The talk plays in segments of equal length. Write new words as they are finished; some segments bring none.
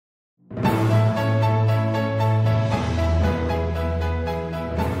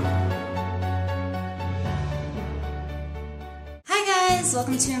guys,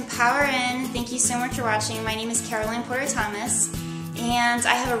 welcome to Empower In. Thank you so much for watching. My name is Caroline Porter Thomas, and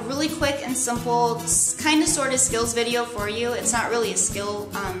I have a really quick and simple kind of sort of skills video for you. It's not really a skill,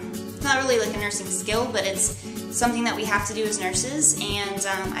 it's not really like a nursing skill, but it's something that we have to do as nurses, and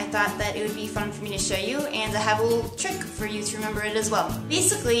I thought that it would be fun for me to show you, and I have a little trick for you to remember it as well.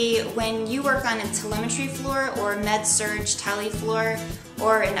 Basically, when you work on a telemetry floor or a med-surg tele floor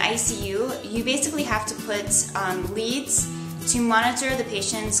or an ICU, you basically have to put leads to monitor the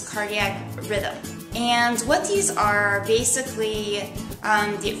patient's cardiac rhythm. And what these are basically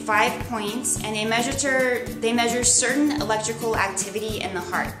the 5 points, and they measure certain electrical activity in the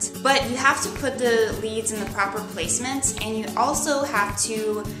heart. But you have to put the leads in the proper placement, and you also have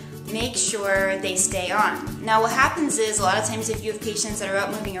to make sure they stay on. Now what happens is, a lot of times if you have patients that are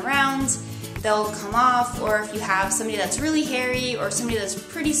out moving around, they'll come off, or if you have somebody that's really hairy or somebody that's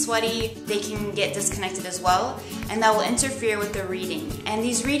pretty sweaty, they can get disconnected as well, and that will interfere with the reading. And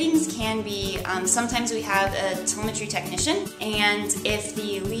these readings can be, sometimes we have a telemetry technician, and if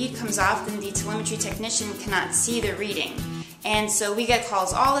the lead comes off, then the telemetry technician cannot see the reading. And so we get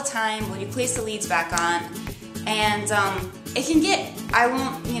calls all the time, will you place the leads back on? And it can get, I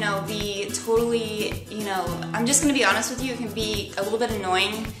won't, be totally, I'm just going to be honest with you, it can be a little bit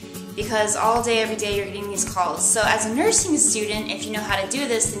annoying, because all day, every day, you're getting these calls. So as a nursing student, if you know how to do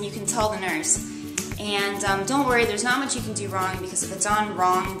this, then you can tell the nurse. And don't worry, there's not much you can do wrong, because if it's on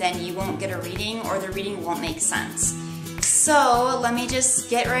wrong, then you won't get a reading, or the reading won't make sense. So let me just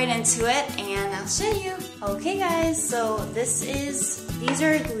get right into it, and I'll show you. Okay guys, so these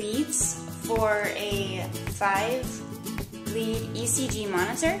are leads for a 5-lead ECG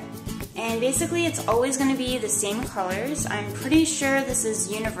monitor. And basically it's always going to be the same colors. I'm pretty sure this is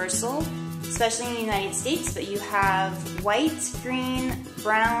universal, especially in the United States, but you have white, green,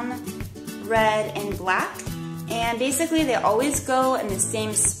 brown, red, and black. And basically they always go in the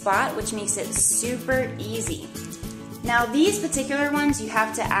same spot, which makes it super easy. Now these particular ones, you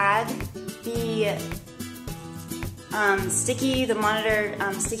have to add the monitor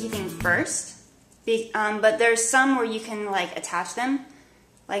sticky thing first. But there's some where you can like attach them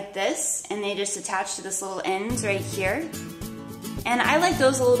like this, and they just attach to this little end right here. And I like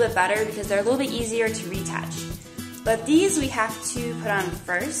those a little bit better because they're a little bit easier to retouch. But these we have to put on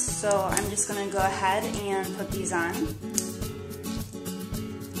first, so I'm just going to go ahead and put these on.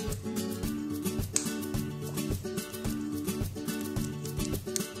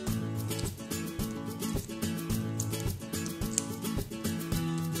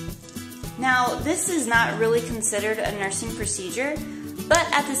 Now, this is not really considered a nursing procedure, but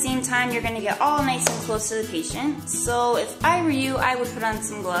at the same time, you're going to get all nice and close to the patient. So if I were you, I would put on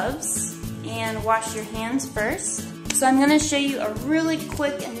some gloves and wash your hands first. So I'm going to show you a really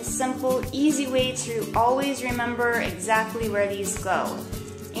quick and simple, easy way to always remember exactly where these go.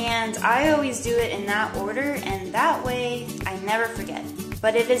 And I always do it in that order, and that way I never forget.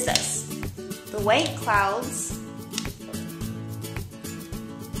 But it is this. The white clouds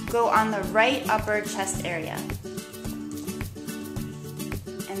go on the right upper chest area.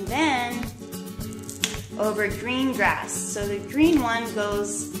 And then over green grass. So the green one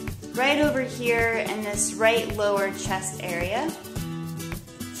goes right over here in this right lower chest area.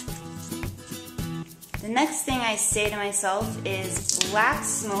 The next thing I say to myself is black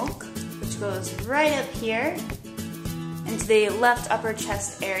smoke, which goes right up here into the left upper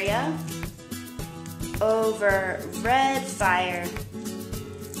chest area, over red fire,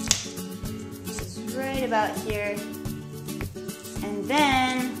 which is right about here. And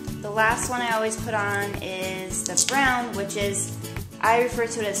then the last one I always put on is the brown, which is, I refer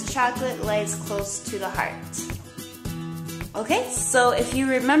to it as chocolate, lies close to the heart. Okay, so if you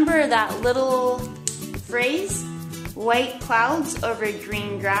remember that little phrase, white clouds over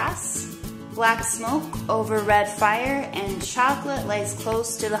green grass, black smoke over red fire, and chocolate lies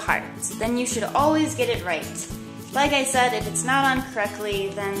close to the heart, then you should always get it right. Like I said, if it's not on correctly,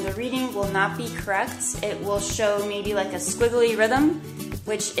 then the reading will not be correct. It will show maybe like a squiggly rhythm,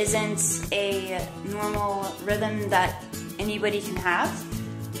 which isn't a normal rhythm that anybody can have.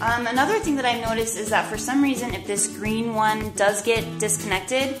 Another thing that I've noticed is that for some reason, if this green one does get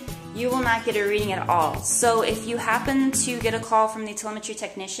disconnected, you will not get a reading at all. So if you happen to get a call from the telemetry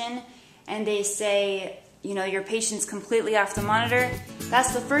technician and they say, your patient's completely off the monitor,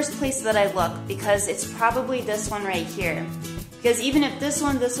 that's the first place that I look, because it's probably this one right here. Because even if this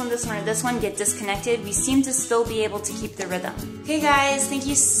one, or this one get disconnected, we seem to still be able to keep the rhythm. Okay guys, thank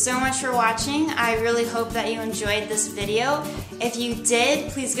you so much for watching. I really hope that you enjoyed this video. If you did,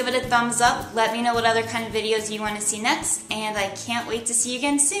 please give it a thumbs up. Let me know what other kind of videos you want to see next, and I can't wait to see you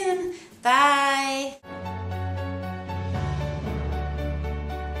again soon. Bye!